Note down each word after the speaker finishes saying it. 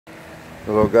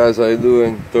Hello guys, how you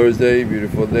doing? Thursday,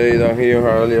 beautiful day down here in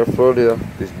Hialeah, Florida.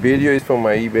 This video is from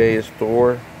my eBay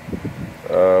store.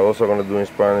 Also gonna do in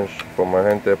Spanish for my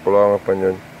gente por en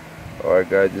español. Alright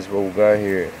guys, this is what we got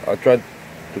here. I tried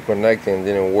to connect and it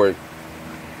didn't work.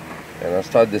 And I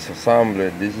started this assembly.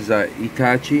 This is a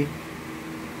Hitachi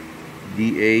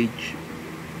DH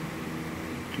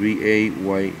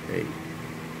 38YA.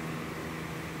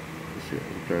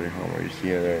 Try to hammer, you see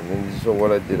it there. And then this is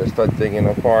what I did. I started taking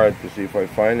it apart to see if I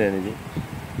find anything.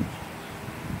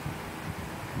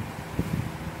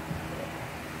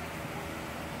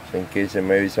 So in case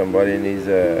maybe somebody needs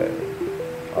a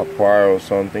part or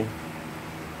something.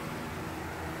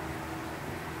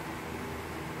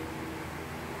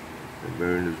 The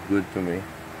bearing looks good to me.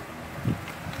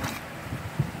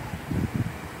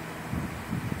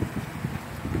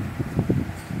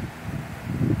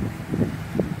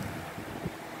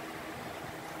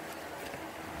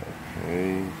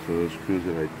 So the screws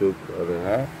that I took out of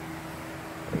half,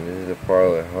 and this is the part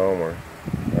of the hammer.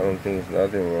 I don't think it's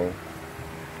nothing wrong,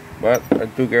 but I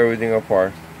took everything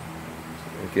apart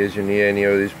in case you need any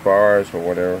of these parts or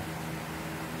whatever.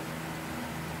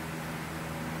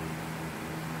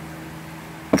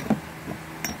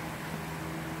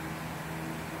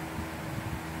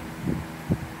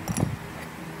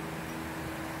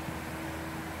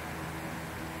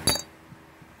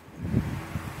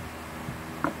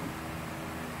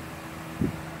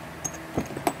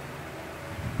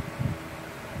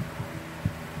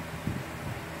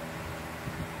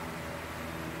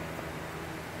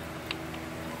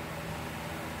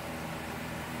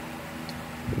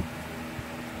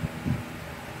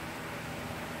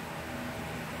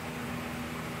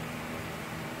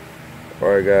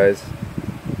 Alright guys,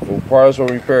 for parts or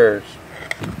repairs,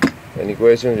 any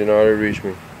questions, you know how to reach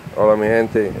me. Hola mi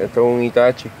gente, esto es un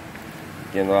Hitachi.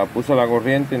 Cuando la puse a la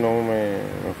corriente no me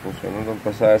funcionó, no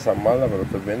empecé a desarmarla, pero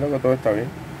estoy viendo que todo está bien.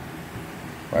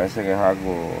 Parece que es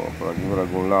algo por aquí, por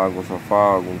algún lado, algo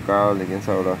zafado, algún cable, quién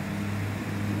sabrá.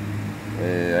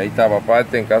 Ahí está, para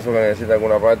parte, en caso que necesite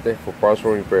alguna parte, for parts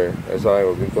or repair. Esa es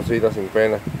cualquier cosita, sin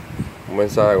pena. Un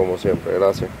mensaje como siempre,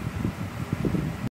 gracias.